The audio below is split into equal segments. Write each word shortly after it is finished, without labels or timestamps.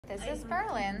This is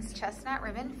Berlin's chestnut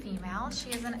ribbon female. She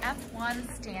is an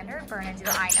F1 standard Bernedoodle.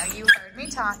 I know you heard me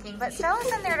talking, but Stella's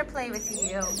in there to play with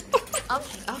you.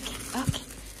 Okay.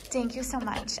 Thank you so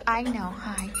much. I know,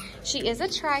 hi. She is a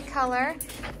tricolor.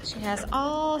 She has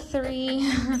all three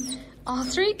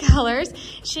colors.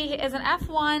 She is an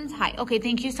F1. Hi, okay,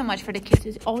 thank you so much for the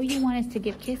kisses. All you want is to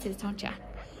give kisses, don't you?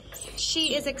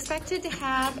 She is expected to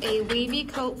have a wavy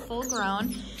coat full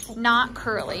grown, not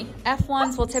curly.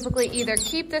 F1s will typically either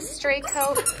keep this straight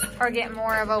coat or get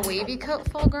more of a wavy coat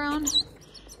full grown.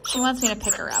 She wants me to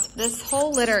pick her up. This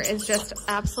whole litter is just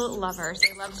absolute lovers.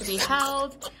 They love to be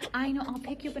held. I know, I'll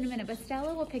pick you up in a minute, but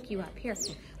Stella will pick you up. Here,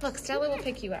 look, Stella will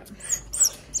pick you up.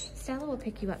 Stella will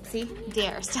pick you up, see?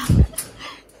 There, Stella.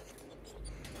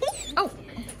 Oh.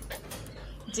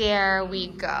 There we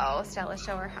go. Stella,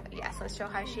 show her how, yes, let's show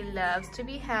how she loves to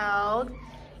be held.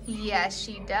 Yes,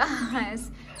 she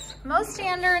does. Most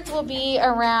standards will be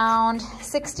around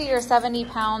 60 or 70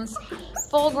 pounds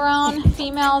full grown.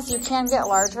 Females, you can get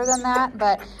larger than that,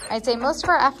 but I'd say most of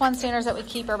our F1 standards that we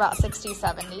keep are about 60,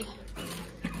 70.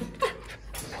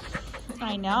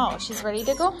 I know, she's ready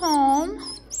to go home.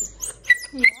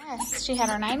 Yes, she had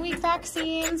her 9-week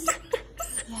vaccines.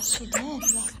 Yes, she did.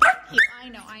 Yes, thank you. I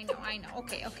know.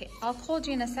 Okay. I'll hold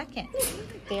you in a second.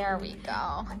 There we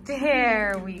go.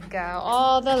 There we go.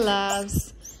 All the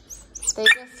loves.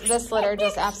 This litter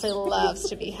just absolutely loves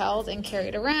to be held and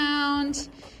carried around.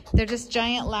 They're just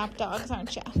giant lap dogs,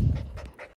 aren't you?